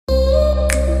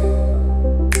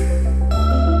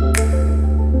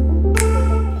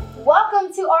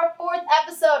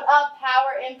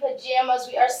in pajamas.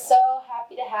 We are so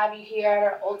happy to have you here at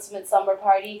our ultimate slumber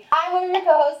party. I'm one of your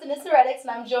co-hosts, Anissa Reddix,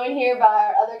 and I'm joined here by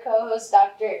our other co-host,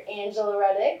 Dr. Angela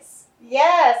Reddix.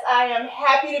 Yes, I am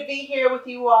happy to be here with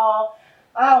you all.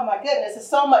 Oh my goodness, there's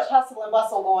so much hustle and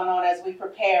bustle going on as we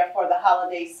prepare for the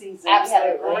holiday season.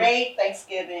 Absolutely. We had a great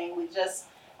Thanksgiving.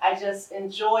 I just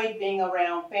enjoyed being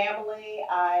around family.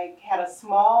 I had a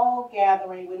small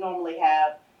gathering. We normally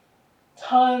have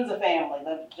tons of family.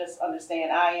 Just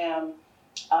understand, I am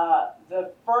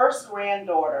the first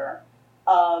granddaughter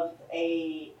of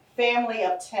a family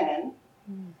of 10.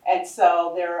 And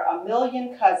so there are a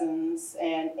million cousins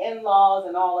and in-laws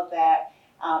and all of that.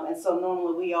 And so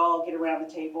normally we all get around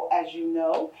the table, as you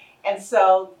know. And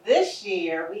so this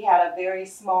year we had a very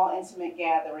small, intimate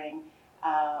gathering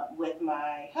with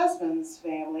my husband's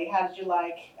family. How did you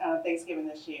like Thanksgiving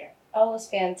this year? Oh, it was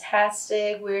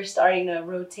fantastic. We're starting to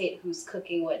rotate who's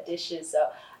cooking what dishes. So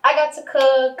I got to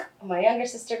cook. My younger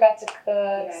sister got to cook.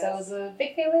 Yes. So it was a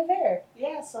big family affair.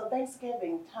 Yeah, so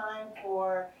Thanksgiving, time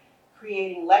for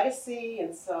creating legacy.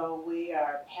 And so we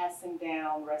are passing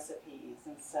down recipes.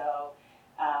 And so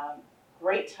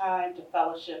great time to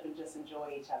fellowship and just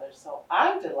enjoy each other. So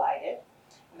I'm delighted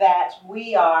that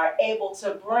we are able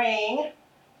to bring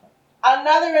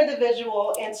another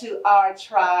individual into our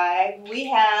tribe. We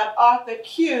have Arthur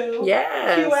Q.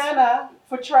 Yes. Quiana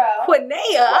Futrell.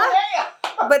 Quinea.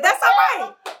 But that's all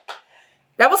right.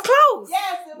 That was close.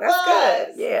 Yes, it That's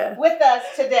was. good. Yeah. With us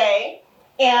today.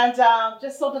 And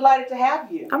just so delighted to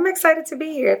have you. I'm excited to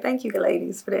be here. Thank you,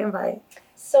 ladies, for the invite.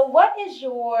 So what is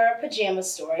your pajama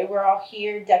story? We're all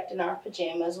here decked in our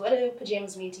pajamas. What do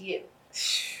pajamas mean to you?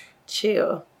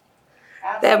 Chill.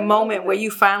 Absolutely. That moment where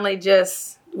you finally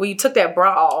when you took that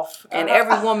bra off, and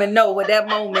every woman know what that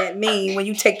moment mean. When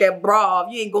you take that bra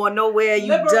off, you ain't going nowhere.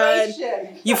 You Liberation.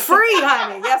 done. You free,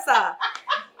 honey. Yes, sir.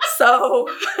 So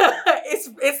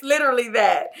it's literally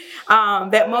that.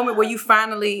 That moment where you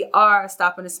finally are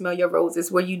stopping to smell your roses,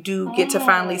 where you do get to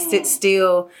finally sit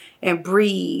still and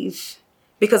breathe,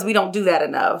 because we don't do that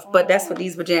enough. But that's what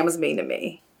these pajamas mean to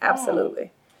me.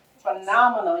 Absolutely.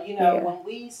 Phenomenal. You know, Yeah. when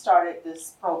we started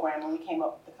this program, when we came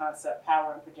up with the concept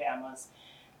Power in Pajamas,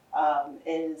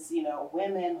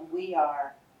 women, we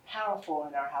are powerful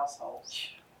in our households.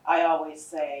 I always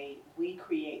say we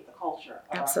create the culture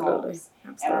of Absolutely. our homes.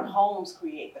 And our homes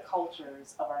create the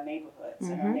cultures of our neighborhoods,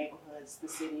 and our neighborhoods, the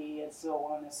city, and so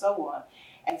on and so on.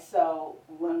 And so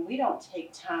when we don't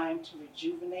take time to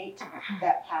rejuvenate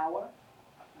that power,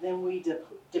 then we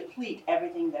deplete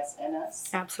everything that's in us.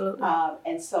 Absolutely.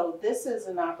 And so this is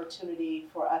an opportunity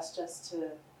for us just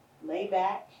to lay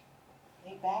back,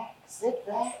 sit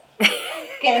back,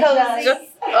 Get cozy.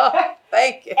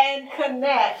 Thank you. and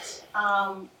connect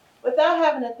without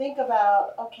having to think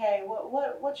about, okay,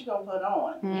 what you gonna put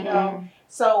on, you know?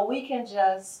 So we can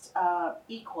just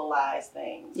equalize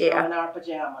things in our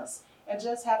pajamas and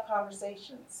just have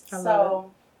conversations. I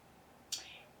love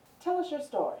Tell us your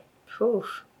story.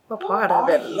 Oof. What part of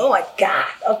it? Lord God.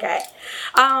 Okay.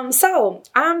 So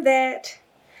I'm that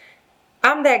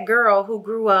girl who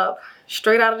grew up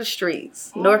straight out of the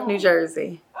streets, North New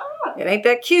Jersey. It ain't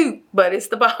that cute, but it's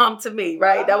the bomb to me,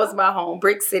 right? That was my home,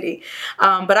 Brick City.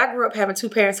 But I grew up having two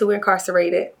parents who were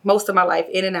incarcerated most of my life,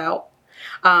 in and out.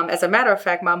 As a matter of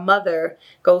fact, my mother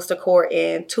goes to court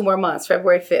in 2 more months,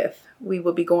 February 5th. We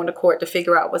will be going to court to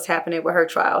figure out what's happening with her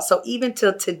trial. So even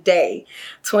till today,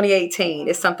 2018,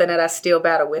 is something that I still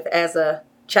battle with as a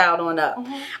child on up.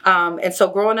 And so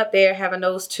growing up there, having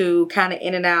those two kind of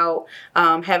in and out,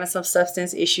 having some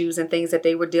substance issues and things that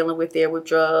they were dealing with there with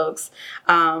drugs.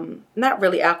 Not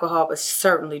really alcohol, but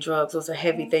certainly drugs was a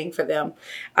heavy thing for them.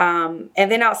 And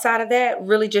then outside of that,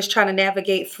 really just trying to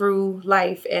navigate through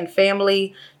life and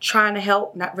family, trying to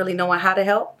help, not really knowing how to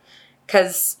help.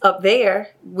 Because up there,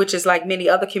 which is like many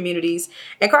other communities,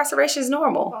 incarceration is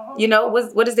normal. You know,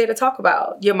 what is there to talk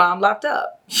about? Your mom locked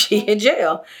up. She in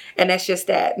jail. And that's just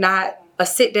that. Not a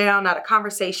sit down, not a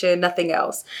conversation, nothing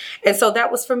else. And so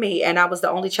that was for me. And I was the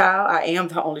only child. I am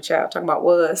the only child. Talking about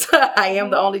was. I am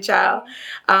the only child.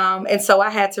 And so I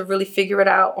had to really figure it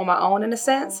out on my own in a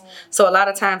sense. So a lot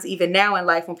of times, even now in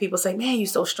life, when people say, man, you're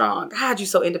so strong. God, you're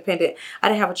so independent. I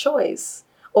didn't have a choice.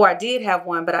 Or I did have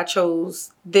one, but I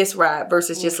chose this ride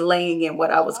versus just laying in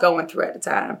what I was going through at the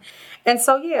time. And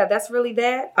so, yeah, that's really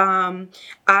that.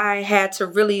 I had to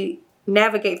really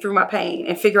navigate through my pain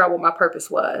and figure out what my purpose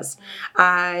was.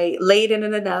 I laid in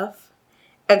it enough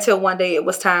until one day it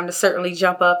was time to certainly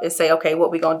jump up and say, okay, what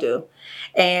we gonna do?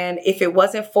 And if it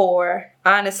wasn't for,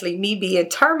 honestly, me being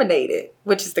terminated,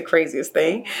 which is the craziest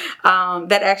thing,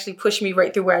 that actually pushed me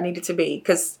right through where I needed to be.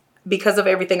 Because because of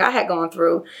everything I had gone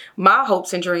through, my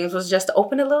hopes and dreams was just to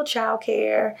open a little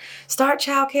childcare, start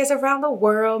childcares around the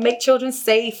world, make children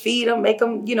safe, feed them, make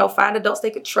them, find adults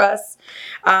they could trust.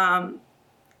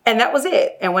 And that was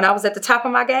it. And when I was at the top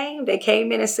of my game, they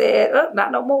came in and said, oh,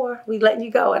 not no more. We letting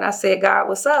you go. And I said, God,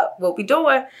 what's up? What we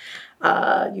doing?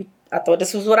 I thought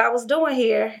this was what I was doing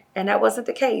here. And that wasn't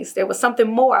the case. There was something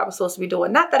more I was supposed to be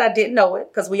doing. Not that I didn't know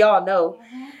it, because we all know.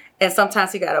 Mm-hmm. And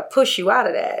sometimes he got to push you out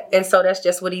of that. And so that's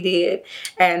just what he did.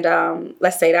 And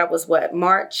let's say that was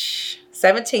March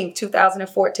 17th,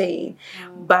 2014.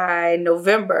 Mm-hmm. By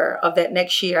November of that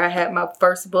next year, I had my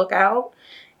first book out.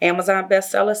 Amazon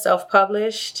bestseller,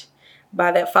 self-published.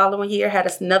 By that following year,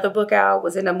 had another book out,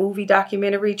 was in a movie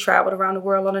documentary, traveled around the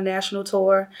world on a national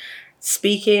tour,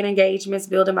 speaking engagements,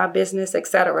 building my business,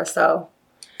 etc. So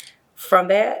from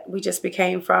that, we just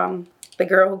became from the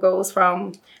girl who goes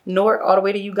from Newark all the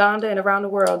way to Uganda and around the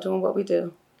world doing what we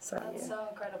do. So that's so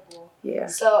incredible. Yeah.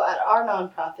 So at our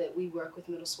nonprofit, we work with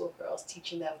middle school girls,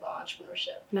 teaching them about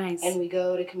entrepreneurship. Nice. And we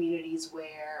go to communities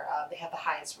where they have the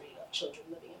highest rate of children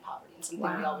living in poverty. And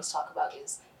something we always talk about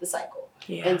is the cycle.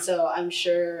 Yeah. And so I'm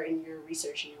sure in your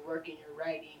research and your work and your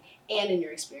writing and in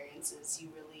your experiences, you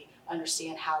really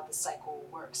understand how the cycle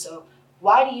works. So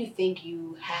why do you think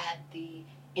you had the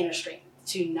inner strength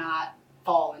to not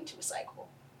fall into a cycle?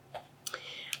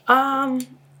 I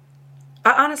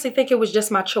honestly think it was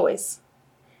just my choice.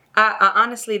 I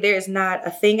honestly, there is not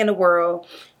a thing in the world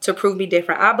to prove me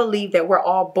different. I believe that we're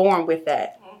all born with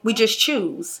that. We just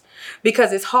choose,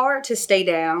 because it's hard to stay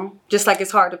down, just like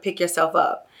it's hard to pick yourself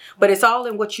up. But it's all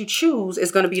in what you choose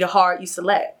is going to be the hard you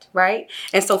select, right?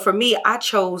 And so for me, I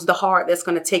chose the hard that's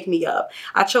going to take me up.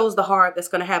 I chose the hard that's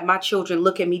going to have my children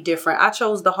look at me different. I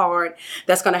chose the hard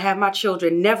that's going to have my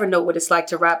children never know what it's like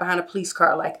to ride behind a police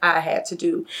car like I had to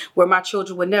do, where my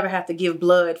children would never have to give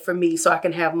blood for me so I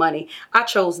can have money. I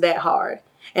chose that hard.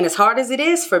 And as hard as it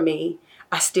is for me,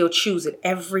 I still choose it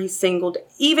every single day.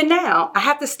 Even now, I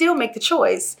have to still make the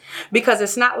choice, because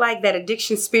it's not like that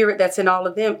addiction spirit that's in all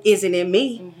of them isn't in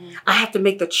me. Mm-hmm. I have to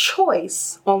make the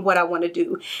choice on what I want to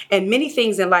do. And many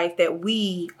things in life that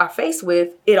we are faced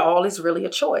with, it all is really a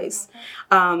choice.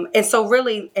 Mm-hmm. And so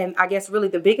really, and I guess really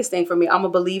the biggest thing for me, I'm a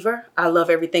believer. I love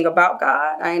everything about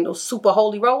God. I ain't no super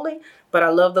holy roly, but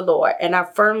I love the Lord. And I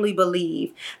firmly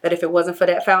believe that if it wasn't for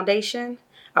that foundation,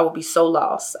 I would be so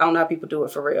lost. I don't know how people do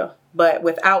it for real. But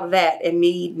without that and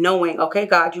me knowing, okay,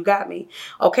 God, you got me.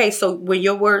 Okay, so when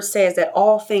your word says that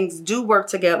all things do work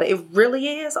together, it really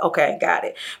is? Okay, got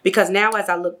it. Because now as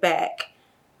I look back,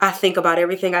 I think about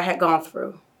everything I had gone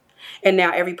through. And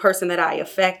now every person that I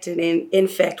affected and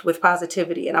infect with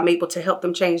positivity, and I'm able to help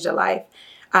them change their life,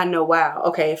 I know, wow,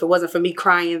 okay, if it wasn't for me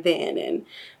crying then and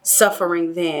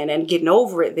suffering then and getting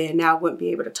over it then, now I wouldn't be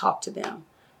able to talk to them.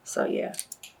 So, yeah.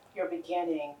 Your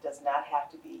beginning does not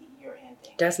have to be your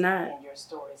ending. Does not. And your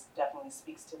story definitely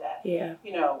speaks to that. Yeah.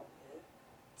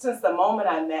 Since the moment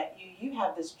I met you, you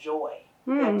have this joy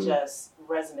that just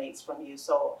resonates from you.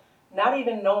 So not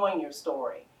even knowing your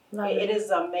story, it is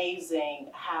amazing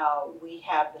how we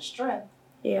have the strength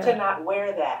to not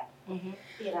wear that. Mm-hmm.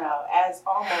 As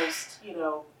almost,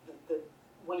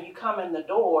 when you come in the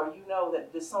door, you know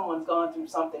that someone's gone through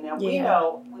something. And we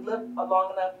know, we live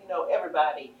long enough,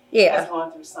 everybody has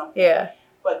gone through something. Yeah.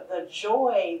 But the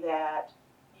joy that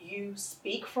you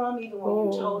speak from, even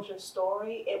when you told your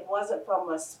story, it wasn't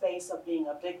from a space of being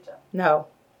a victim. No.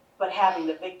 But having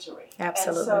the victory.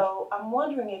 Absolutely. And so I'm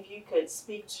wondering if you could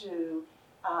speak to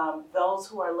those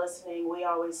who are listening. We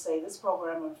always say this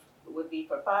program would be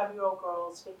for 5-year-old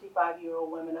girls,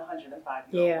 55-year-old women,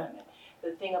 105-year-old women.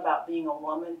 The thing about being a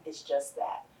woman is just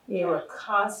that. Yeah. You're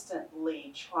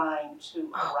constantly trying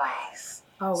to arise.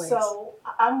 Always. So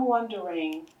I'm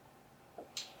wondering,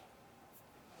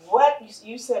 what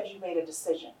you said you made a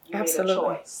decision. You Absolutely. Made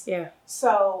a choice. Yeah.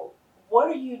 So what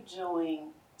are you doing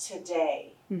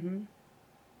today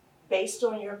based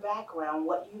on your background,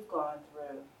 what you've gone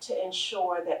through, to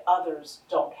ensure that others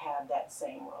don't have that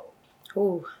same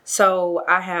road? So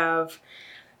I have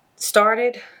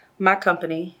started my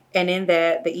company, and in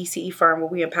that, the ECE firm, where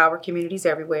we empower communities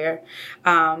everywhere.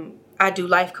 I do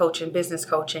life coaching, business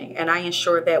coaching, and I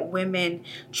ensure that women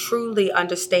truly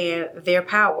understand their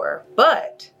power,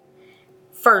 but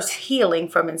first healing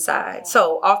from inside.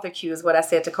 So author Q is what I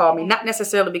said to call me, not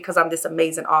necessarily because I'm this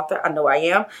amazing author. I know I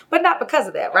am, but not because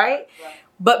of that, right?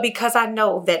 But because I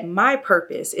know that my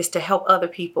purpose is to help other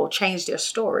people change their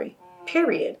story.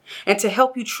 Period. And to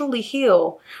help you truly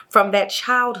heal from that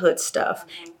childhood stuff.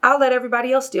 I'll let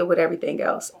everybody else deal with everything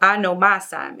else. I know my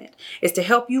assignment is to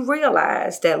help you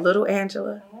realize that little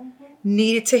Angela,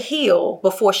 needed to heal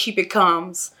before she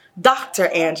becomes Dr.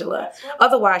 Angela.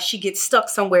 Otherwise, she gets stuck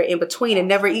somewhere in between and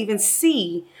never even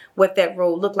see what that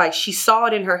role looked like. She saw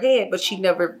it in her head, but she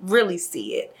never really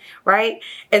see it, right?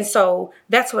 And so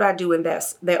that's what I do in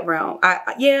that realm.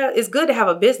 It's good to have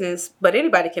a business, but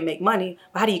anybody can make money.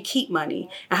 But how do you keep money?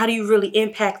 And how do you really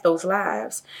impact those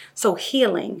lives? So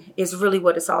healing is really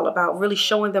what it's all about, really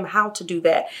showing them how to do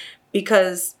that.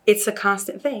 Because it's a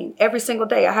constant thing. Every single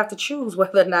day I have to choose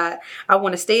whether or not I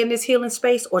want to stay in this healing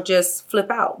space or just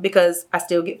flip out, because I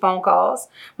still get phone calls.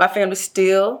 My family's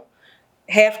still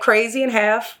half crazy and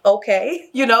half okay.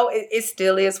 It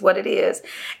still is what it is.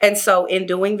 And so in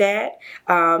doing that,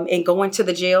 and going to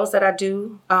the jails that I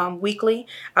do weekly,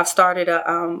 I've started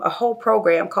a whole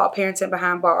program called Parenting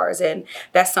Behind Bars. And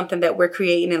that's something that we're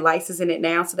creating and licensing it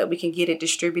now so that we can get it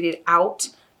distributed out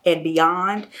and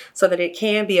beyond, so that it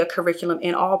can be a curriculum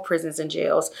in all prisons and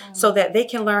jails, so that they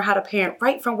can learn how to parent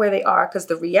right from where they are. Because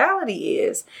the reality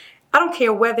is, I don't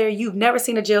care whether you've never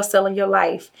seen a jail cell in your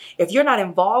life. If you're not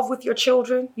involved with your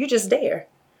children, you're just there,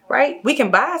 right? We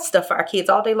can buy stuff for our kids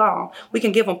all day long. We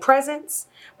can give them presents.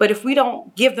 But if we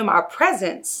don't give them our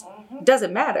presents,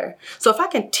 doesn't matter. So if I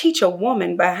can teach a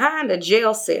woman behind a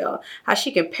jail cell how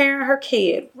she can parent her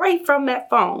kid right from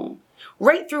that phone,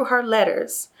 right through her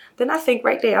letters, then I think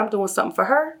right there I'm doing something for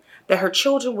her that her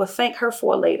children will thank her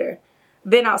for later.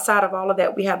 Then outside of all of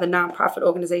that, we have the nonprofit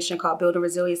organization called Building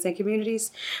Resilience in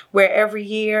Communities, where every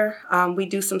year we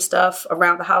do some stuff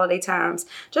around the holiday times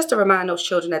just to remind those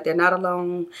children that they're not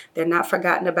alone, they're not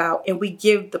forgotten about, and we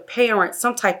give the parents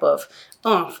some type of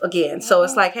again. So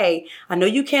it's like, hey, I know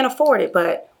you can't afford it,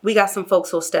 but we got some folks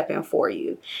who'll step in for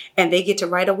you. And they get to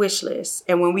write a wish list.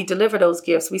 And when we deliver those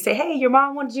gifts, we say, hey, your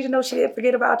mom wanted you to know she didn't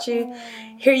forget about you.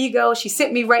 Here you go. She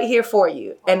sent me right here for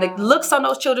you. And the looks on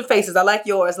those children's faces, I like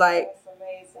yours, like,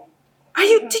 do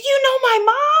you know my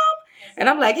mom? And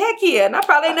I'm like, heck yeah. And I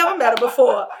probably ain't never met her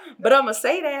before. But I'm going to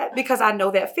say that because I know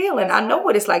that feeling. I know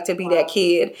what it's like to be that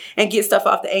kid and get stuff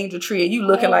off the angel tree. And you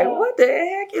looking like, what the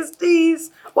heck is these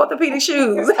orthopedic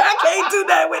shoes? I can't do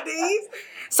that with these.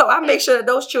 So I make sure that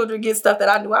those children get stuff that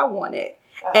I knew I wanted.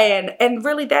 And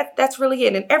really that's really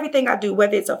it. And everything I do,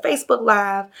 whether it's a Facebook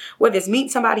Live, whether it's meeting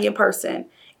somebody in person,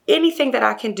 anything that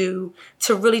I can do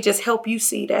to really just help you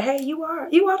see that, hey, you are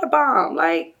the bomb.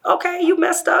 Like, okay, you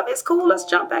messed up. It's cool. Let's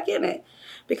jump back in it,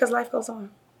 because life goes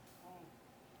on.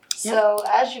 So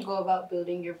as you go about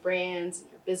building your brands and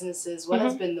your businesses, what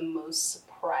has been the most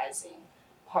surprising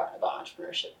part of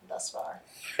entrepreneurship thus far?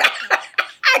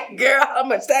 Girl, how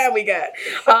much time we got?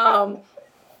 I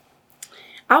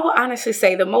will honestly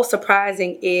say the most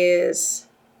surprising is,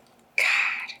 God,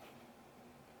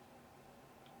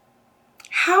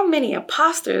 how many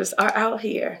imposters are out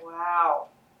here? Wow.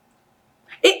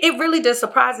 It really does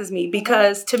surprises me,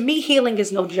 because to me, healing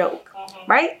is no joke,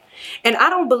 right? And I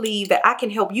don't believe that I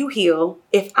can help you heal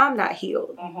if I'm not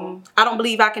healed. I don't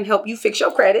believe I can help you fix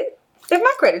your credit if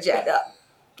my credit jacked up.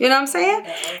 You know what I'm saying?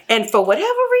 And for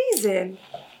whatever reason,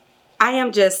 I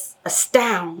am just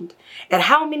astounded at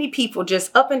how many people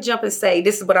just up and jump and say,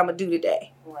 this is what I'm going to do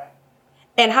today. Right.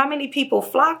 And how many people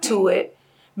flock to it,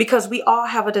 because we all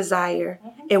have a desire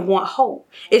and want hope.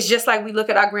 It's just like we look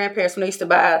at our grandparents when they used to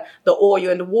buy the oil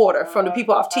and the water from the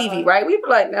people off TV, right? We be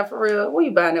like, now for real, what are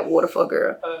you buying that water for,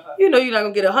 girl? You know you're not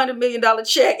going to get $100 million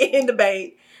check in the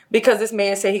bank because this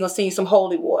man said he's going to send you some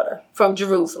holy water from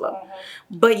Jerusalem.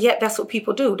 But yet that's what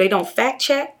people do. They don't fact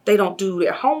check. They don't do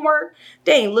their homework.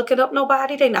 They ain't looking up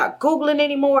nobody. They not Googling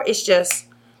anymore. It's just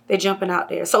they're jumping out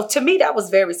there. So to me, that was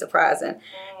very surprising.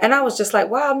 And I was just like,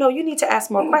 wow, no, you need to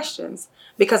ask more questions,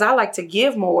 because I like to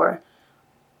give more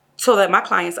so that my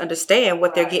clients understand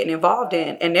what they're getting involved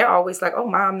in. And they're always like, oh,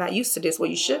 Ma, I'm not used to this. Well,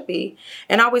 you should be.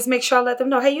 And I always make sure I let them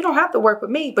know, hey, you don't have to work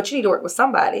with me, but you need to work with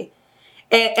somebody.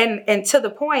 And to the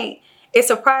point, it's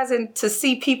surprising to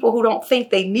see people who don't think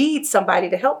they need somebody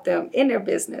to help them in their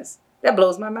business. That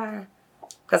blows my mind,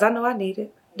 because I know I need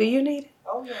it. Do you need it?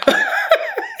 Oh, yeah.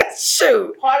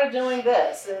 Shoot. Part of doing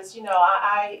this is,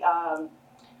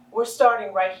 we're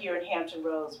starting right here in Hampton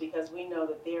Roads, because we know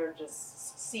that there are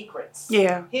just secrets.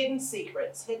 Yeah. Hidden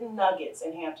secrets, hidden nuggets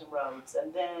in Hampton Roads.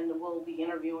 And then we'll be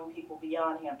interviewing people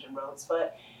beyond Hampton Roads.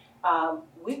 But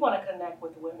we want to connect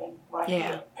with women right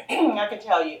here. I can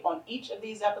tell you, on each of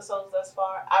these episodes thus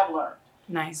far, I've learned.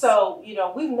 Nice. So,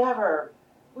 we're never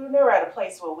at a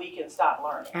place where we can stop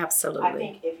learning. Absolutely. I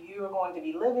think if you're going to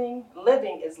be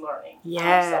living is learning.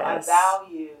 Yes. So I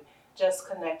value just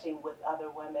connecting with other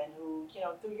women who,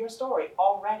 through your story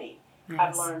already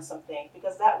I've learned some things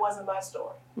because that wasn't my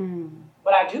story.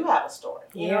 But I do have a story.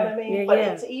 You know what I mean? But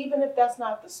it's, even if that's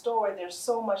not the story, there's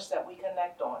so much that we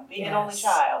connect on. Being an only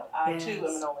child, I too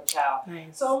am an only child.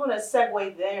 So I want to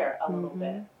segue there a little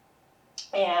bit.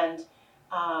 And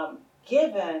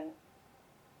given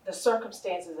the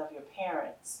circumstances of your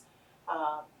parents,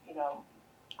 you know,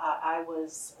 I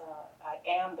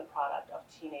am the product of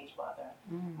a teenage mother.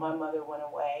 My mother went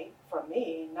away from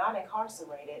me, not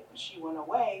incarcerated, but she went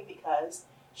away because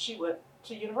she went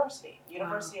to University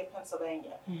of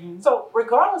Pennsylvania. So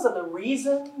regardless of the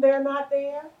reason they're not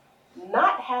there,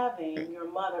 not having your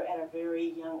mother at a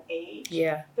very young age,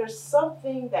 there's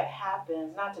something that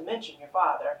happens, not to mention your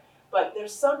father, but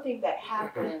there's something that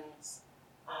happens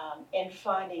in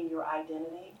finding your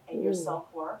identity and your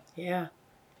self-worth.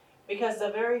 Because the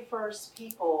very first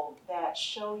people that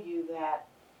show you that,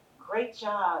 great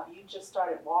job, you just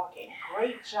started walking,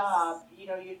 great job, you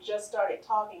know, you just started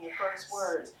talking your first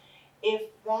words. If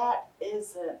that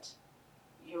isn't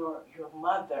your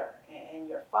mother and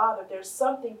your father, there's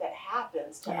something that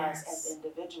happens to us as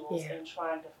individuals in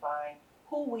trying to find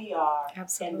who we are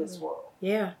in this world.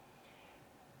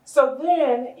 So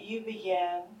then you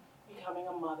begin becoming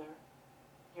a mother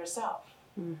yourself.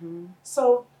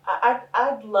 So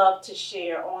I'd love to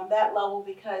share on that level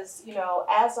because, you know,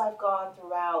 as I've gone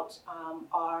throughout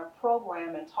our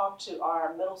program and talked to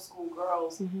our middle school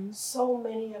girls, so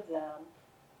many of them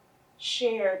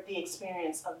shared the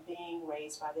experience of being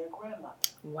raised by their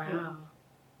grandmother.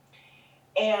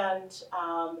 And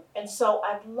so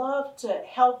I'd love to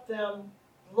help them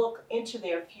look into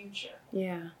their future.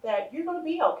 That you're going to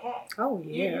be okay.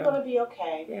 You're going to be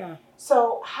okay.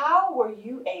 So how were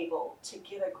you able to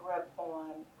get a grip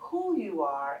on who you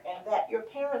are and that your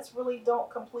parents really don't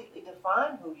completely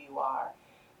define who you are,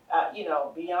 you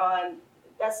know, beyond,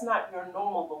 that's not your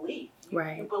normal belief.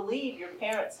 You believe your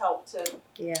parents helped to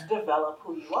develop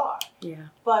who you are.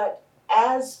 But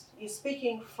as you're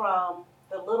speaking from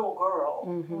the little girl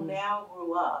who now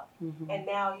grew up, and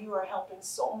now you are helping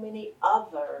so many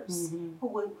others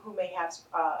who may have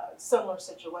similar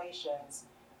situations.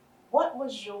 What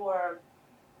was your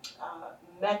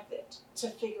method to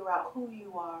figure out who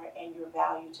you are and your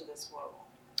value to this world?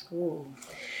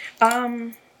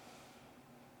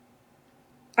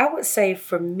 I would say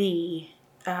for me,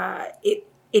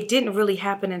 it didn't really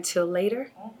happen until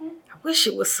later. I wish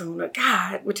it was sooner,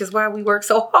 God, which is why we work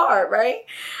so hard, right?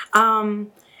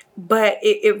 But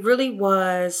it really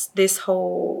was this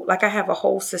whole, like I have a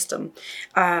whole system,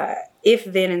 if,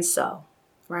 then, and so,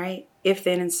 right? If,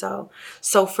 then, and so.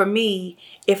 So for me,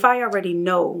 if I already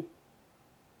know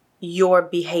your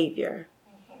behavior,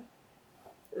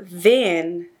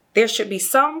 then there should be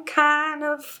some kind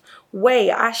of way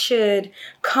I should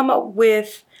come up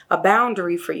with a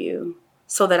boundary for you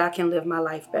so that I can live my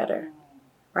life better.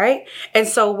 Right? And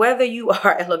so whether you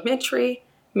are elementary,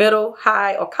 middle,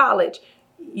 high, or college,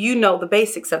 you know the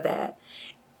basics of that.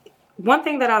 One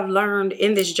thing that I've learned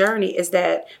in this journey is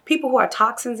that people who are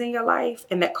toxins in your life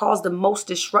and that cause the most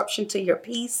disruption to your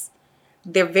peace,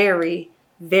 they're very,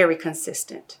 very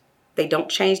consistent. They don't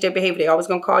change their behavior. They always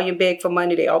going to call you and beg for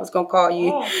money. They always going to call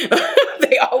you.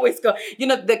 They always go, you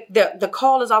know, the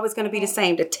call is always going to be the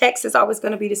same. The text is always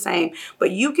going to be the same.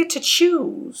 But you get to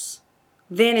choose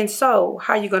then and so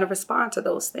how you're going to respond to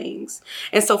those things.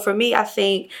 And so for me, I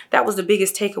think that was the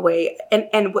biggest takeaway.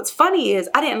 And what's funny is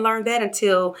I didn't learn that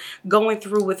until going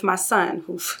through with my son,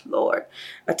 who's, Lord,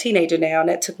 a teenager now. And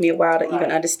that took me a while to even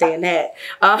understand that.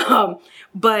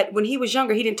 But when he was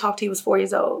younger, he didn't talk till he was 4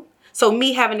 years old. So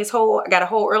me having I got a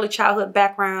whole early childhood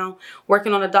background,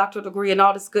 working on a doctoral degree and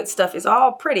all this good stuff is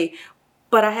all pretty.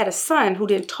 But I had a son who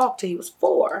didn't talk till he was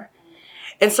 4.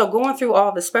 And so going through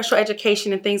all the special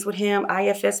education and things with him,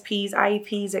 IFSPs,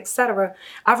 IEPs, etc.,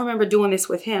 I remember doing this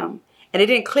with him. And it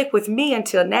didn't click with me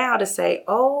until now to say,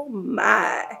 oh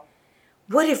my,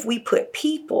 what if we put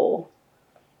people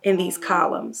in these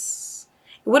columns?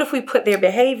 What if we put their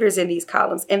behaviors in these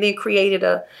columns and then created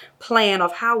a plan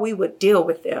of how we would deal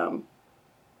with them?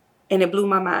 And it blew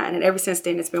my mind. And ever since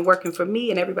then, it's been working for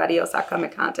me and everybody else I come in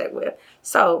contact with.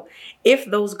 So if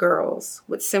those girls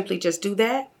would simply just do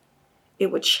that,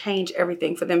 it would change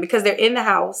everything for them because they're in the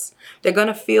house. They're going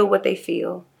to feel what they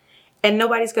feel. And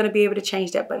nobody's going to be able to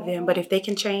change that but them. But if they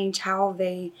can change how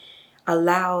they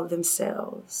allow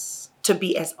themselves to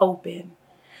be as open.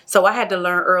 So I had to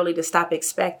learn early to stop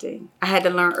expecting. I had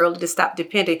to learn early to stop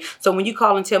depending. So when you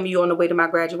call and tell me you're on the way to my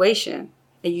graduation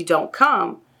and you don't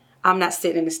come, I'm not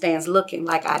sitting in the stands looking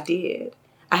like I did.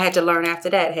 I had to learn after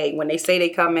that, hey, when they say they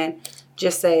coming,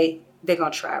 just say they're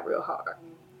going to try real hard.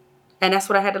 And that's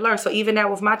what I had to learn. So even now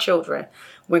with my children,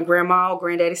 when grandma or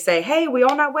granddaddy say, hey, we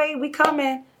on our way, we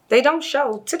coming, they don't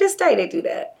show. To this day, they do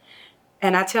that.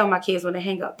 And I tell my kids when they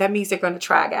hang up, that means they're going to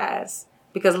try, guys.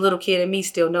 Because a little kid in me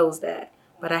still knows that.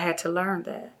 But I had to learn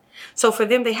that. So for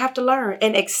them, they have to learn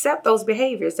and accept those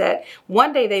behaviors that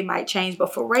one day they might change.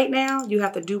 But for right now, you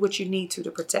have to do what you need to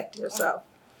protect yourself.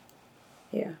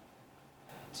 Yeah.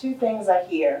 2 things I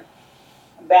hear.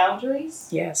 Boundaries.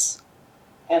 Yes.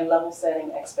 And level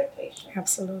setting expectations.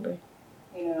 Absolutely.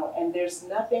 You know, and there's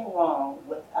nothing wrong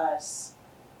with us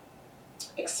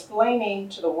explaining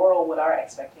to the world what our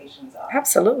expectations are.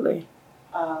 Absolutely.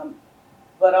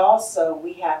 But also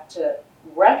we have to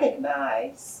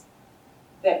recognize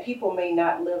that people may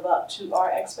not live up to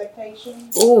our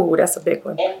expectations. Ooh, that's a big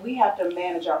one. And we have to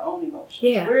manage our own emotions.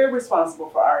 Yeah. We're responsible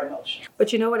for our emotions.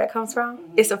 But you know where that comes from?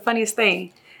 Mm-hmm. It's the funniest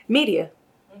thing. Media.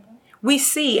 Mm-hmm. We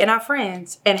see in our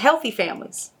friends and healthy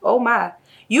families. Oh my.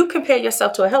 You compare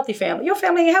yourself to a healthy family. Your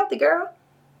family ain't healthy, girl.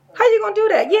 How you gonna do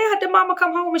that? Yeah, the mama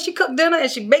come home and she cook dinner and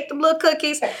she baked them little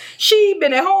cookies. She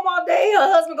been at home all day.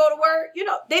 Her husband go to work. You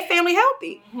know, their family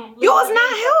healthy. Mm-hmm. Yours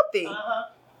not healthy. Uh-huh.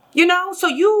 You know, so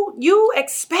you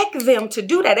expect them to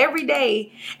do that every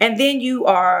day, and then you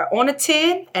are on a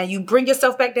 10 and you bring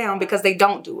yourself back down because they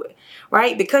don't do it,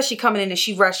 right? Because she coming in and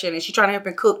she rushing and she trying to help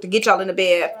and cook to get y'all in the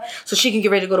bed so she can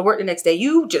get ready to go to work the next day.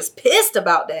 You just pissed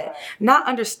about that, not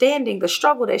understanding the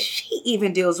struggle that she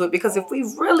even deals with. Because if we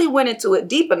really went into it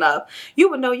deep enough, you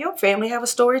would know your family have a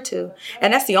story too.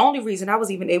 And that's the only reason I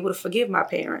was even able to forgive my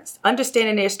parents.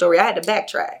 Understanding their story, I had to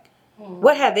backtrack.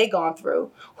 What have they gone through?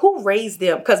 Who raised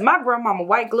them? Because my grandmama,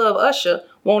 white glove usher,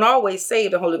 won't always say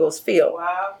the Holy Ghost filled.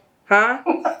 Wow. Huh?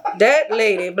 That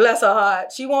lady, bless her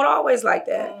heart, she won't always like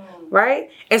that. Right?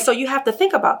 And so you have to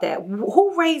think about that.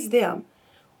 Who raised them?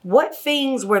 What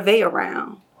things were they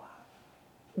around?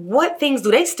 What things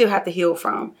do they still have to heal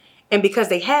from? And because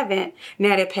they haven't,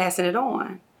 now they're passing it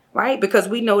on. Right? Because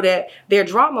we know that their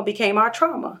drama became our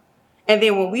trauma. And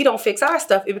then when we don't fix our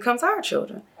stuff, it becomes our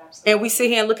children. And we sit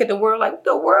here and look at the world like,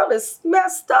 the world is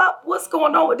messed up. What's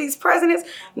going on with these presidents?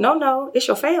 No, it's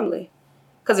your family.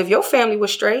 Because if your family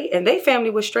was straight and their family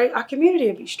was straight, our community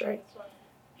would be straight.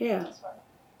 Yeah.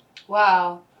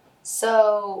 Wow.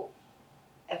 So,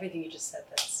 everything you just said,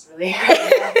 that's really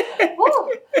incredible.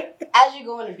 As you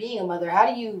go into being a mother,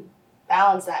 how do you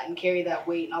balance that and carry that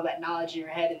weight and all that knowledge in your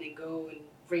head and then go and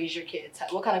raise your kids?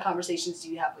 What kind of conversations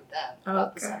do you have with them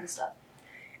about this kind of stuff?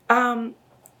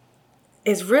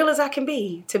 As real as I can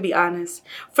be honest.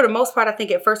 For the most part, I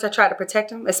think at first I tried to protect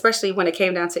them, especially when it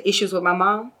came down to issues with my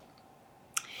mom.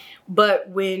 But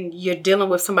when you're dealing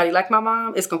with somebody like my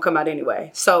mom, it's going to come out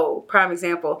anyway. So, prime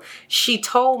example, she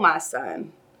told my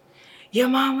son, your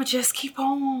mama just keep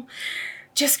on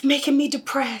just making me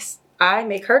depressed. I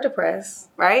make her depressed,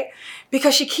 right?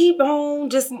 Because she keep on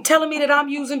just telling me that I'm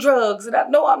using drugs, and I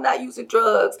know I'm not using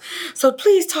drugs. So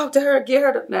please talk to her, get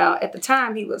her to... Now, at the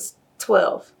time, he was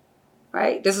 12.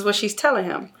 Right? This is what she's telling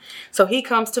him. So he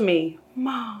comes to me,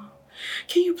 Mom,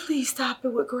 can you please stop it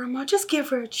with Grandma? Just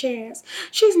give her a chance.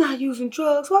 She's not using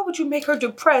drugs. Why would you make her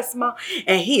depressed, Mom?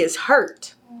 And he is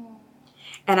hurt.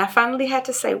 And I finally had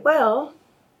to say, well,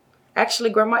 actually,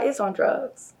 Grandma is on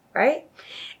drugs, right?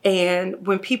 And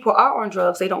when people are on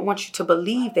drugs, they don't want you to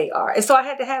believe they are. And so I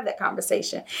had to have that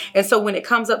conversation. And so when it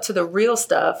comes up to the real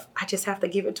stuff, I just have to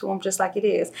give it to them just like it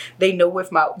is. They know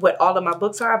what all of my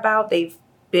books are about. They've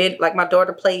been, like my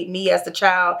daughter played me as the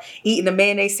child eating the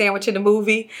mayonnaise sandwich in the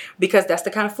movie because that's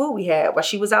the kind of food we had. While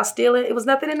she was out stealing, it was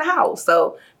nothing in the house.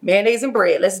 So mayonnaise and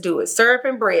bread, let's do it. Syrup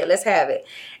and bread, let's have it.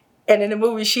 And in the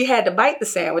movie, she had to bite the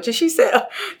sandwich. And she said,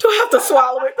 do I have to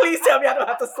swallow it? Please tell me I don't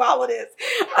have to swallow this.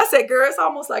 I said, girl, it's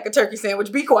almost like a turkey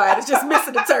sandwich. Be quiet. It's just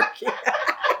missing the turkey.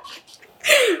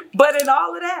 But in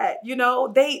all of that, you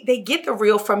know, they get the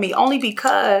real from me only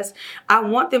because I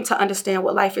want them to understand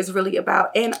what life is really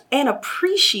about and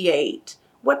appreciate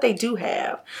what they do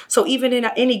have. So even in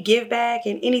any give back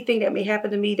and anything that may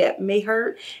happen to me that may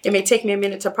hurt, it may take me a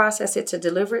minute to process it, to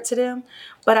deliver it to them.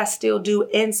 But I still do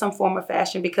in some form or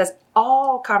fashion because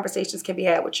all conversations can be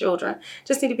had with children.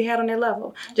 Just need to be had on their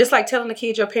level. Just like telling the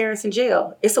kid your parents in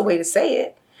jail. It's a way to say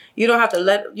it. You don't have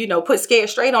to put scared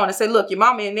straight on and say, look, your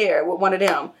mama in there with one of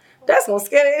them. That's going to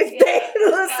scare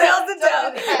themselves to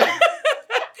death.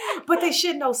 But they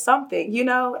should know something, you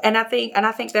know? And I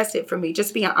think that's it for me.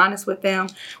 Just being honest with them.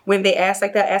 When they ask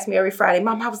like that, ask me every Friday,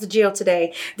 Mom, how was the jail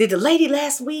today? Did the lady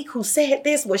last week who said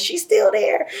this, was she still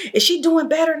there? Is she doing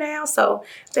better now? So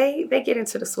they get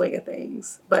into the swing of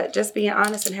things. But just being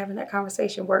honest and having that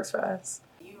conversation works for us.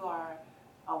 You are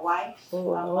a wife, a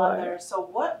mother. So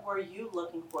what were you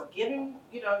looking for? Given,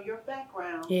 your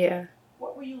background. Yeah.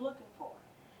 What were you looking for?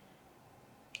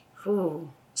 Ooh.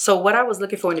 So what I was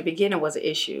looking for in the beginning was an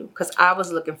issue because I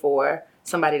was looking for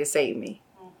somebody to save me.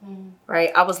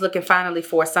 Right? I was looking finally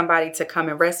for somebody to come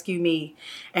and rescue me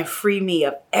and free me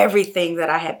of everything that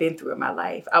I had been through in my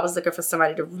life. I was looking for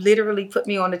somebody to literally put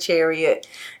me on a chariot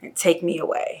and take me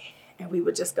away. And we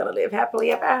were just going to live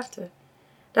happily ever after.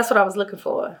 That's what I was looking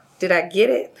for. Did I get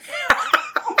it?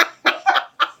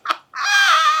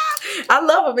 I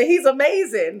love him and he's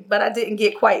amazing, but I didn't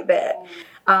get quite that.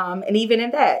 And even in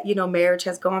that, you know, marriage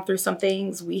has gone through some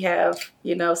things. We have,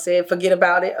 you know, said forget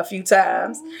about it a few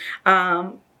times.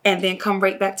 And then come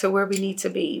right back to where we need to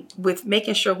be with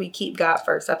making sure we keep God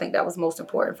first. I think that was most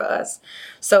important for us.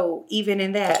 So even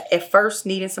in that, at first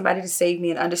needing somebody to save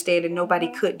me and understanding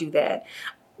nobody could do that.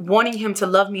 Wanting him to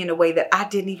love me in a way that I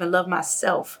didn't even love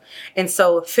myself. And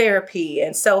so therapy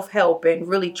and self-help and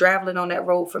really traveling on that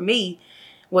road for me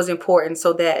was important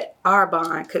so that our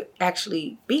bond could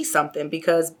actually be something.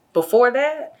 Because before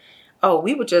that,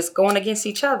 we were just going against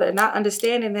each other, not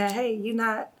understanding that, hey, you're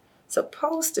not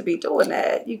supposed to be doing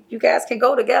that. You guys can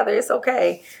go together. It's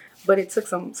okay. But it took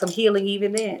some healing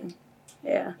even then.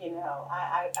 Yeah. You know,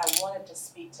 I wanted to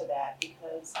speak to that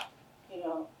because, you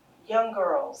know, young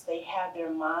girls, they have their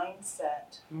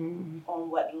mindset on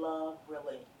what love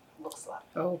really looks like.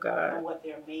 Oh, God. And what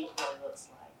their mate really looks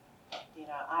like. You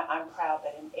know, I'm proud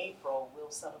that in April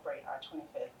we'll celebrate our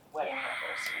 25th wedding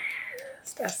anniversary.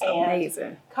 Yes, that's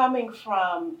amazing. Coming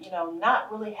from, you know, not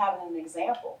really having an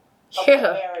example of what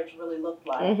marriage really looked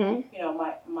like. You know,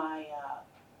 my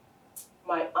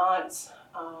aunts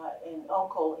and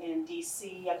uncle in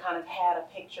D.C., I kind of had a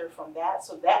picture from that.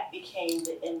 So that became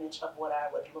the image of what I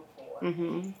would look for.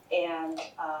 And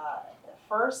the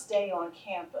first day on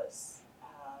campus,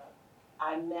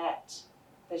 I met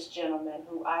this gentleman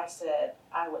who I said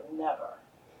I would never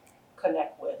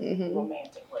connect with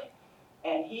romantically.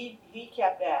 And he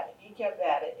kept at it. He kept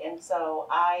at it. And so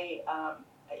I,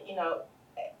 you know,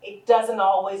 it doesn't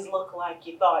always look like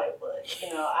you thought it would.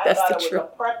 You know, I thought it was a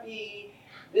preppy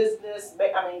business.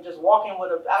 I mean, just walking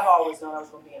with I've always known I was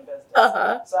going to be in business.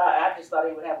 So I just thought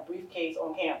he would have a briefcase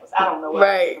on campus. I don't know what.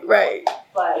 Right.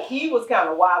 But he was kind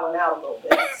of wilding out a little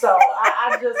bit. So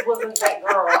I just wasn't that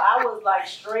girl. I was like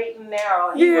straight and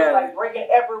narrow. He was like breaking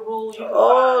every rule you could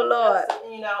find. Lord. Just,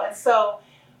 you know, and so,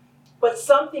 but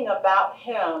something about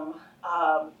him,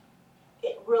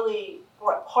 it really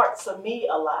brought parts of me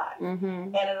alive.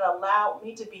 And it allowed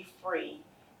me to be free.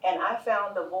 And I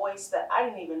found a voice that I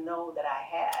didn't even know that I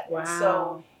had. Wow. And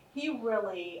so he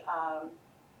really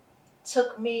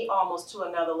took me almost to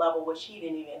another level, which he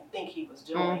didn't even think he was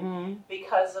doing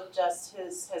because of just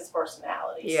his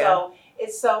personality. So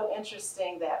it's so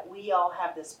interesting that we all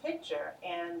have this picture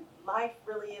and life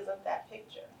really isn't that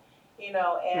picture. You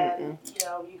know, and, you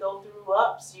know, you go through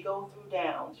ups, you go through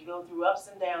downs, you go through ups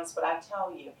and downs. But I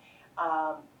tell you,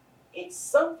 it's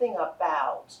something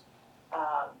about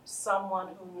someone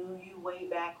who knew you way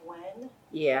back when.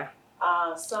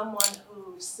 Someone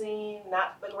who's seen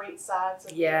not the great sides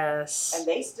of you. And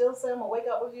they still say, I'm going to wake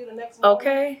up with you the next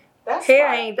morning. That's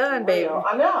hair ain't done, baby.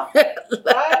 I know. Right?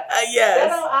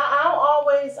 I don't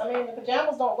always, I mean, the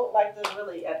pajamas don't look like this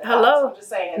really at the house. I'm just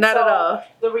saying. Not at all.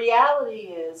 The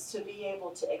reality is to be able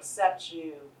to accept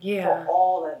you for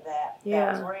all of that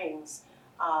brings.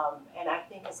 And I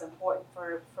think it's important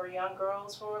for young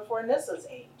girls, for Anissa's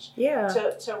age,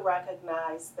 to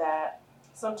recognize that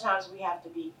sometimes we have to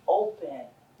be open.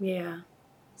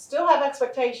 Still have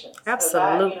expectations.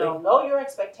 Absolutely. Know your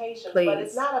expectations, Please. But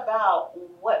it's not about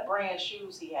what brand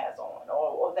shoes he has on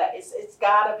or that. It's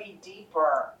got to be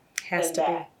deeper than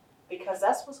that. Because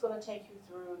that's what's going to take you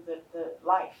through the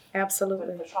life.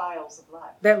 Absolutely. The trials of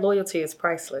life. That loyalty is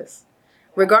priceless.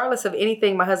 Regardless of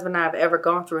anything my husband and I have ever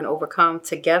gone through and overcome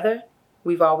together,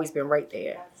 we've always been right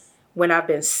there. When I've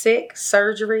been sick,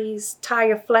 surgeries,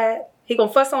 tire flat, he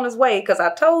gonna fuss on his way because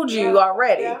I told you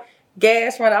already.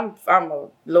 Gas run, I'm a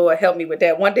Lord help me with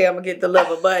that. One day I'm gonna get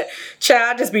delivered, but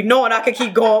child, just be knowing I can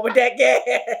keep going with that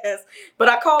gas. But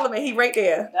I call him and he right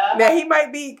there. Now he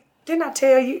might be. Didn't I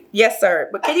tell you? Yes, sir.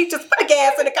 But can you just put the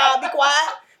gas in the car? And be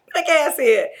quiet. Put the gas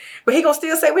in. But he gonna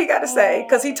still say what he got to say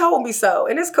because he told me so,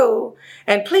 and it's cool.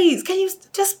 And please, can you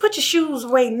just put your shoes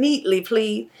away neatly,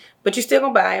 please? But you still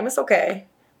gonna buy them. It's okay.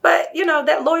 But you know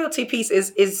that loyalty piece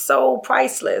is so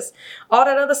priceless. All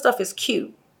that other stuff is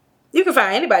cute. You can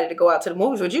find anybody to go out to the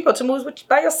movies with. You go to movies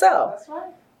by yourself. That's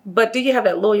right. But do you have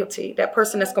that loyalty? That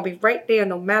person that's going to be right there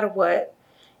no matter what.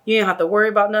 You don't have to worry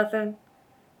about nothing.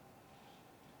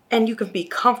 And you can be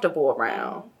comfortable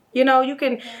around. You know, you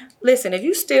can, listen, if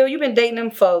you've been dating them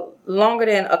for longer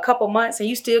than a couple months and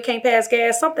you still can't pass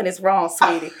gas, something is wrong,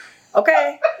 sweetie.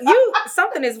 Okay,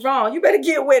 something is wrong. You better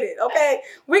get with it. Okay,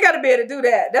 we got to be able to do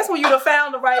that. That's when you'd have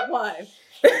found the right one.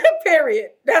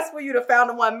 Period. That's when you'd have found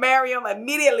the one. Marry him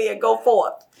immediately and go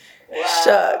forth. Wow.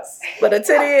 Shucks. But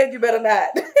until then, you better not.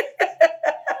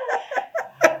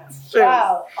 Sure.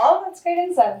 Wow, all that's great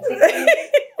insight. I'm taking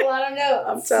a lot of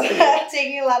notes. I'm telling you.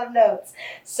 Taking a lot of notes.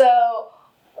 So,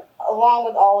 along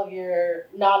with all of your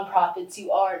nonprofits,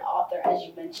 you are an author, as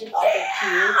you mentioned, author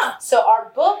Q. So,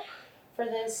 our book for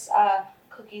this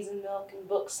Cookies and Milk and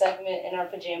Book segment in our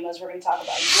pajamas, we're going to talk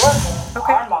about your book,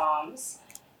 Our Moms.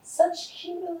 Such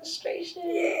cute illustrations.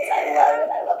 Yeah.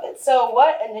 I love it. So,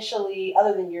 what initially,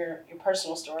 other than your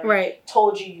personal story,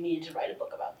 told you needed to write a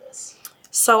book about this?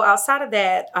 So outside of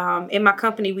that, in my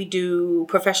company, we do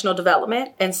professional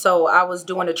development. And so I was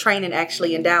doing a training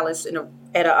actually in Dallas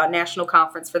at a national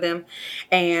conference for them,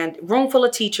 and room full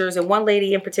of teachers. And one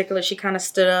lady in particular, she kind of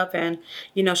stood up and,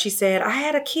 she said, I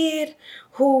had a kid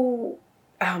who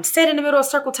said in the middle of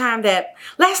circle time that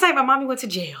last night my mommy went to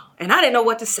jail and I didn't know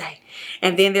what to say.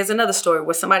 And then there's another story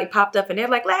where somebody popped up and they're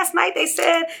like, last night they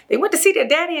said they went to see their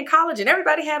daddy in college and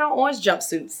everybody had on orange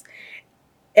jumpsuits.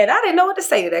 And I didn't know what to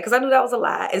say to that because I knew that was a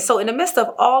lie. And so in the midst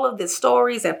of all of the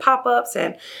stories and pop-ups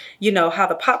and, how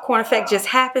the popcorn effect just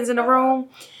happens in the room,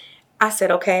 I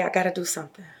said, okay, I got to do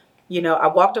something. I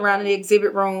walked around in the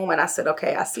exhibit room and I said,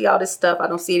 okay, I see all this stuff. I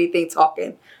don't see anything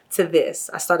talking to this.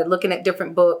 I started looking at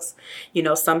different books.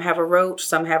 Some have a roach,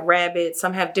 some have rabbits,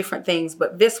 some have different things.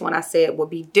 But this one I said would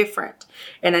be different.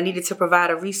 And I needed to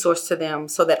provide a resource to them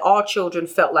so that all children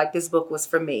felt like this book was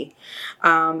for me.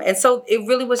 And so it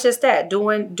really was just that,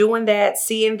 doing that,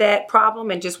 seeing that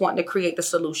problem and just wanting to create the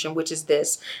solution, which is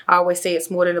this. I always say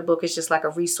it's more than a book. It's just like a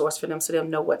resource for them so they'll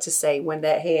know what to say when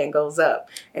that hand goes up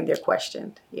and they're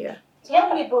questioned. Yeah. So how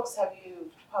many books have you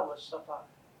published so far?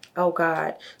 Oh,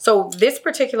 God. So this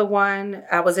particular one,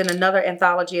 I was in another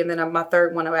anthology, and then my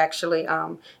third one actually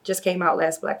just came out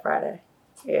last Black Friday.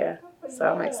 Yeah.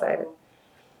 So I'm excited.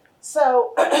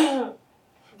 So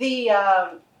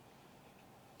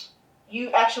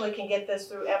you actually can get this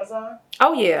through Amazon?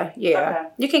 Oh, yeah. Okay.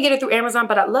 You can get it through Amazon,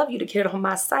 but I'd love you to get it on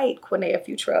my site,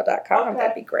 QuineaFutrell.com. Okay.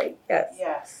 That'd be great.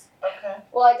 Yes. Okay.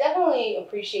 Well, I definitely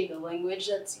appreciate the language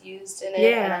that's used in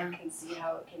it, and I can see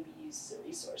how it can be used as a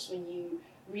resource. When you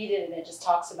read it and it just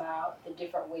talks about the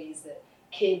different ways that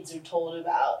kids are told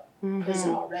about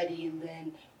prison already, and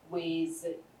then ways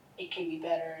that it can be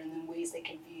better, and then ways they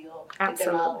can feel that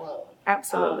they're not alone.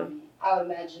 Absolutely. I would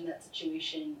imagine that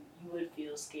situation you would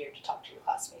feel scared to talk to your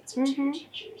classmates or to your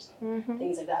teachers and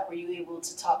things like that. Were you able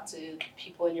to talk to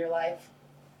people in your life?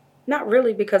 Not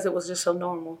really, because it was just so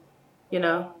normal,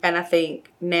 and I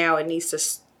think now it needs to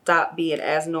stop being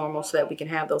as normal so that we can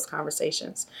have those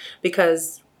conversations,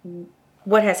 because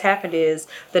what has happened is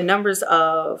the numbers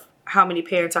of how many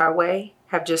parents are away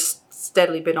have just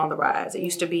steadily been on the rise. It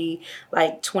used to be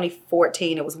like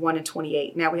 2014, it was 1 in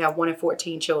 28. Now we have 1 in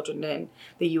 14 children in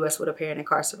the U.S. with a parent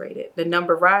incarcerated. The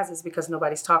number rises because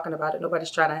nobody's talking about it.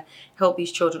 Nobody's trying to help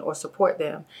these children or support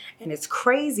them. And it's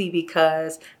crazy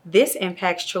because this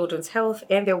impacts children's health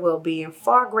and their well-being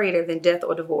far greater than death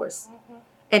or divorce.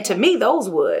 And to me, those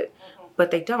would. But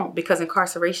they don't, because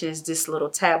incarceration is this little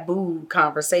taboo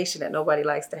conversation that nobody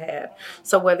likes to have.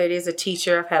 So whether it is a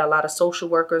teacher, I've had a lot of social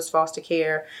workers, foster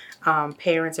care,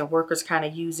 parents and workers kind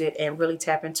of use it and really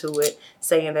tap into it,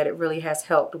 saying that it really has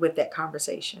helped with that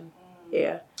conversation.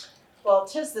 Yeah. Well,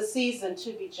 'tis the season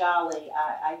to be jolly.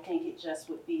 I think it just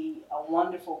would be a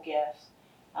wonderful gift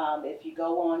if you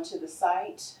go on to the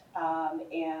site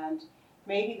and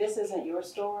maybe this isn't your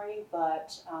story,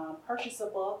 but purchase a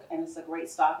book, and it's a great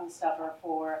stocking stuffer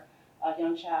for a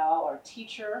young child or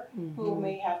teacher who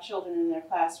may have children in their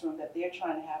classroom that they're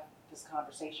trying to have this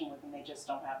conversation with, and they just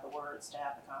don't have the words to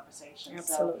have the conversation.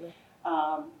 Absolutely.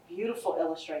 So, beautiful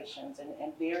illustrations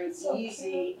and very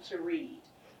easy to read.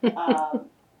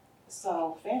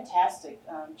 So, fantastic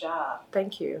job.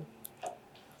 Thank you.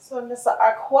 So, Nissa,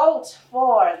 our quote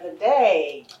for the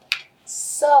day.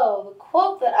 So, the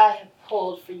quote that I have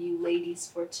pulled for you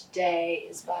ladies for today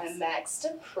is by Max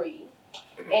Dupree.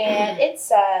 And it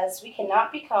says, we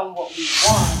cannot become what we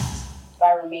want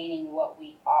by remaining what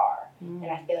we are. And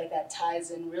I feel like that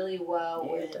ties in really well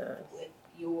with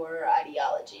your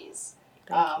ideologies.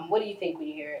 What do you think when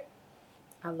you hear it?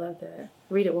 I love that.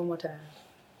 Read it one more time.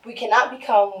 We cannot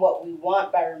become what we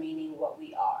want by remaining what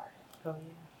we are. Oh,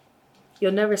 yeah.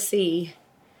 You'll never see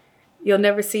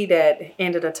that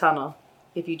end of the tunnel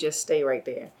if you just stay right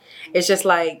there. It's just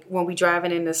like when we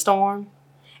driving in the storm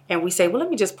and we say, well, let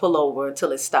me just pull over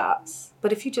until it stops.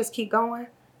 But if you just keep going,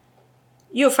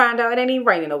 you'll find out it ain't even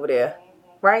raining over there.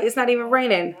 right? It's not even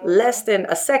raining less than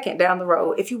a second down the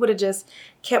road if you would have just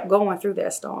kept going through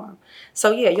that storm.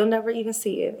 So yeah, you'll never even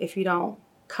see it if you don't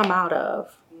come out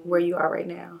of where you are right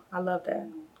now. I love that.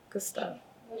 Good stuff.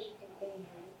 What do you think,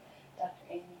 Dr.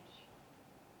 Amy?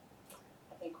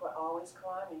 I think we're always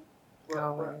climbing. We're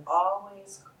Always.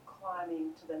 always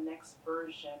climbing to the next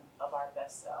version of our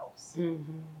best selves.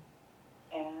 Mm-hmm.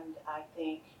 And I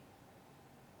think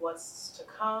what's to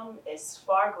come is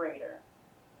far greater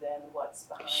than what's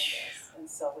behind us. And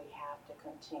so we have to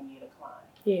continue to climb.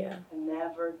 Yeah. And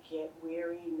never get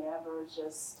weary, never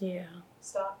just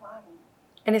stop climbing.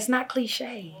 And it's not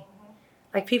cliche.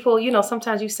 Like people, you know,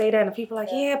 sometimes you say that and people are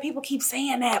like, yeah, people keep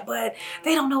saying that, but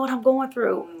they don't know what I'm going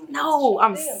through. No,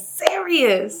 I'm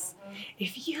serious.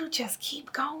 If you just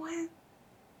keep going,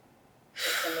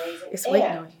 it's amazing. It's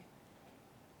waiting on you.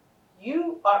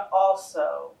 You are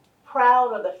also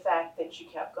proud of the fact that you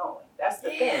kept going. That's the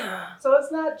thing. So it's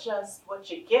not just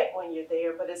what you get when you're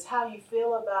there, but it's how you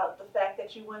feel about the fact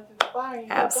that you went through the fire and you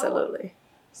kept going. Absolutely.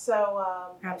 So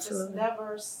just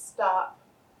never stop.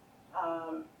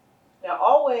 Now,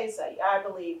 always, I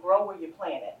believe, grow where you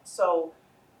plant it. So,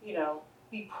 you know,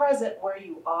 be present where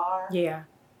you are. Yeah.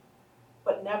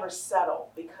 But never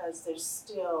settle, because there's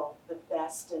still the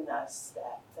best in us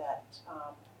that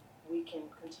we can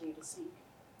continue to seek.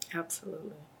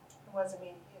 Absolutely. What does it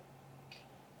mean to you?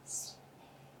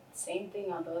 Same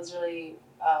thing on those really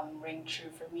ring true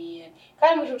for me, and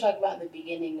kind of what we were talking about in the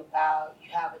beginning about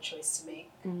you have a choice to make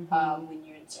when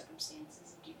you're in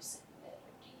circumstances. Do you sit in it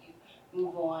or do you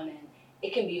move on? And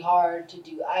it can be hard to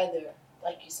do either,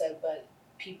 like you said, but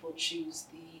people choose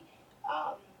the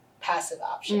passive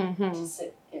option to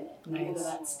sit in it. Nice. Even though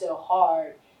that's still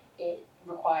hard, it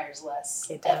requires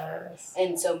less effort.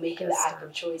 And so making the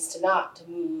active choice to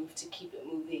move, to keep it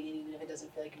moving, and even if it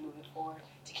doesn't feel like you're moving forward,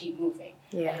 to keep moving.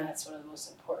 Yeah. I think that's one of the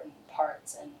most important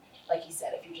parts. And like you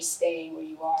said, if you're just staying where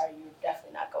you are, you're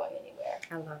definitely not going anywhere.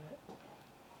 I love it.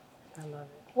 I love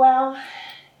it. Well,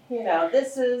 you know,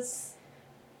 this is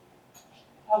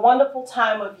a wonderful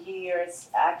time of year. It's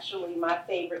actually my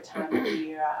favorite time of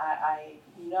year. I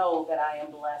know that I am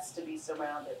blessed to be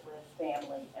surrounded with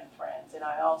family and friends. And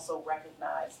I also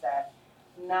recognize that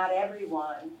not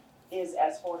everyone is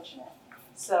as fortunate.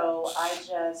 So I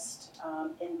just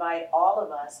invite all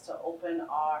of us to open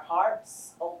our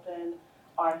hearts, open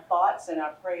our thoughts and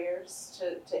our prayers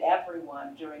to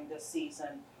everyone during this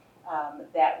season,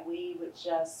 that we would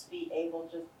just be able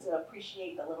to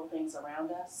appreciate the little things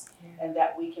around us, and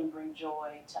that we can bring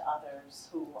joy to others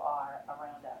who are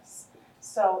around us.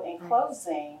 So in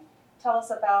closing, tell us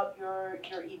about your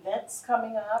events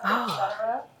coming up,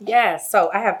 etc. Yes, so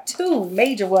I have two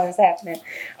major ones happening.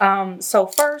 So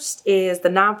first is the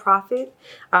nonprofit,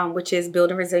 which is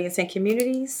Building Resilience in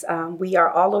Communities. We are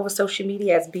all over social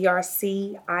media as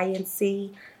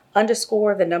BRCINC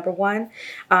 _1.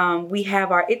 We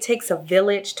have our It Takes a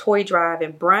Village toy drive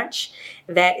and brunch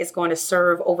that is going to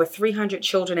serve over 300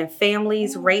 children and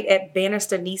families right at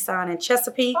Bannister Nissan in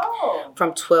Chesapeake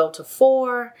from 12 to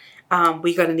 4.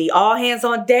 We're going to need all hands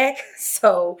on deck.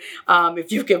 So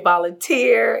if you can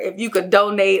volunteer, if you could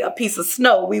donate a piece of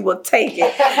snow, we will take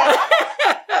it.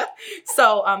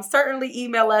 So certainly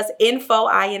email us info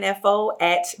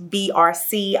at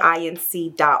brcinc.org.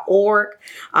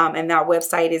 And our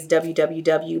website is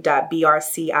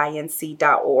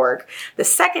www.brcinc.org. The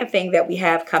second thing that we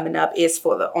have coming up is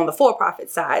on the for-profit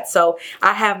side. So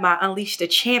I have my Unleash the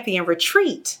Champion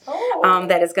retreat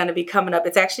that is going to be coming up.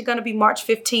 It's actually going to be March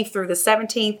 15th through the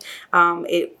 17th.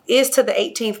 It is to the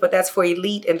 18th, but that's for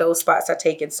elite, and those spots are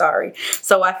taken. Sorry.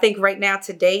 So I think right now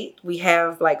to date, we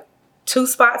have like 2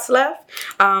 spots left.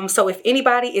 So if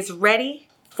anybody is ready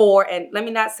and let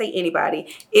me not say anybody,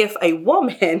 if a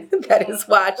woman that is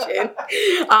watching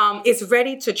is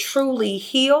ready to truly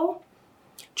heal,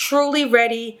 truly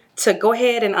ready to go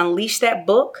ahead and unleash that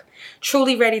book,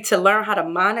 truly ready to learn how to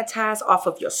monetize off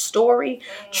of your story,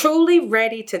 truly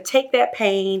ready to take that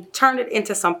pain, turn it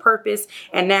into some purpose,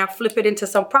 and now flip it into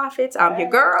some profits. I'm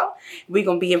your girl. We're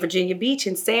going to be in Virginia Beach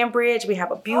in Sandbridge. We have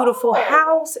a beautiful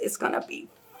house. It's going to be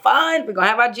fun. We're going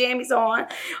to have our jammies on.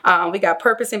 We got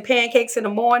purpose and pancakes in the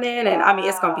morning. And I mean,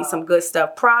 it's going to be some good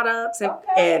stuff. Products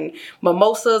and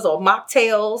mimosas or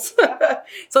mocktails.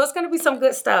 So it's going to be some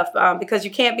good stuff because you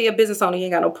can't be a business owner. You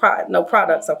ain't got no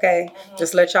products, okay?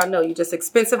 Just let y'all know. You're just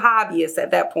expensive hobbyists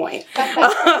at that point.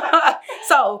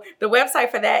 So the website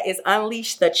for that is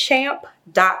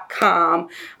unleashthechamp.com.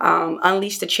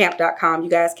 Unleashthechamp.com. You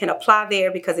guys can apply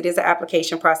there because it is an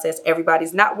application process.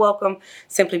 Everybody's not welcome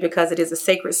simply because it is a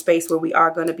sacred space where we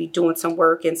are going to be doing some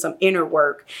work and some inner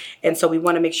work. And so we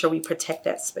want to make sure we protect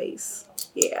that space.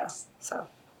 Yeah. So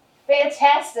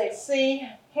Fantastic. See,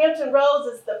 Hampton Roads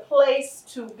is the place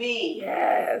to be.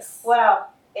 Yes. Well,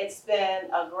 it's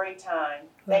been a great time.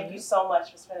 Thank you so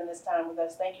much for spending this time with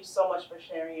us. Thank you so much for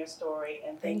sharing your story,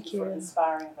 and thank you for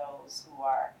inspiring those who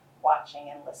are watching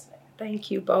and listening. Thank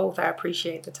you both. I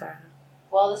appreciate the time.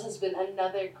 Well, this has been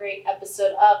another great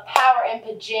episode of Power in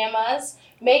Pajamas.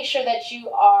 Make sure that you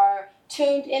are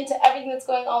tuned into everything that's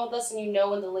going on with us and you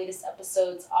know when the latest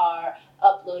episodes are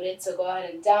uploaded. So go ahead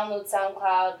and download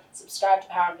SoundCloud, subscribe to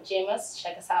Power in Pajamas,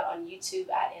 check us out on YouTube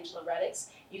at Angela Reddix.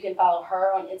 You can follow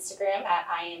her on Instagram at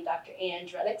I am Dr.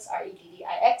 Ange Reddix,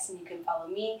 Reddix, and you can follow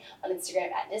me on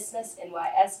Instagram at Nysnys,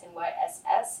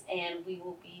 NYSNYSS, and we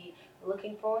will be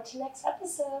looking forward to next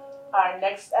episode. Our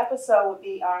next episode will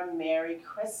be our Merry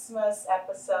Christmas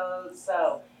episode.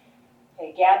 So,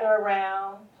 hey, gather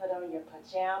around, put on your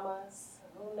pajamas.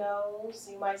 Who knows?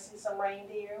 You might see some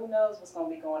reindeer. Who knows what's going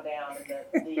to be going down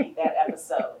in that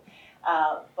episode?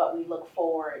 But we look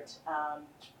forward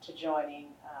to joining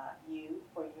you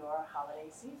for your holiday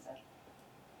season.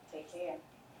 Take care.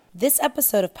 This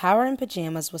episode of Power in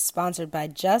Pajamas was sponsored by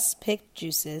Just Picked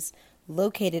Juices,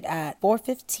 located at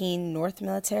 415 North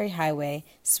Military Highway,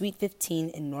 Suite 15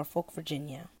 in Norfolk,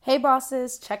 Virginia. Hey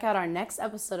bosses, check out our next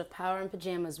episode of Power in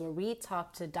Pajamas where we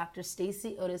talk to Dr.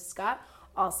 Stacey Otis Scott,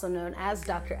 also known as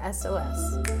Dr.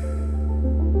 SOS.